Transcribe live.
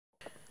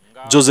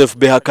Joseph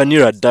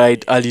Behakanira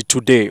died early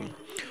today.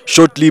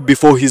 Shortly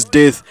before his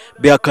death,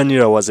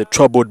 Behakanira was a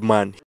troubled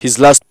man. His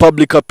last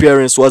public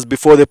appearance was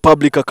before the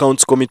Public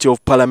Accounts Committee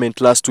of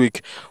Parliament last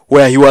week,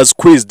 where he was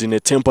quizzed in a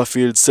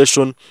temper-filled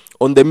session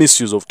on the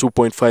misuse of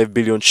 2.5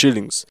 billion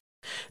shillings.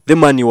 The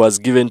money was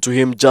given to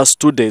him just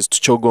 2 days to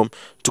Chogm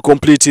to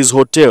complete his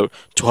hotel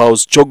to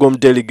house Chogm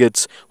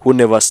delegates who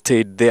never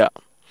stayed there.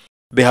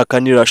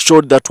 Behakanira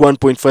showed that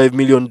 $1.5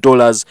 million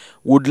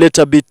would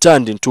later be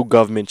turned into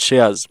government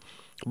shares.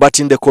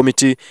 But in the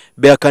committee,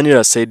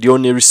 Behakanira said he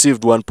only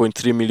received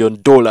 $1.3 million.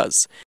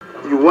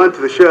 You want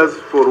the shares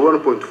for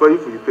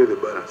 1.5, you pay the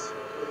balance.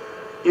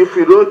 If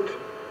you don't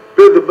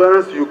pay the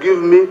balance, you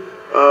give me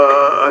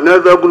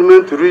another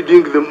agreement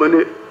reading the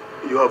money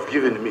you have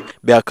given me.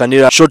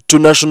 Behakanira shot to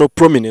national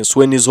prominence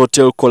when his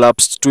hotel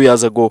collapsed 2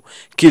 years ago,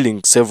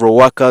 killing several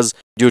workers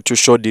due to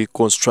shoddy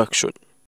construction.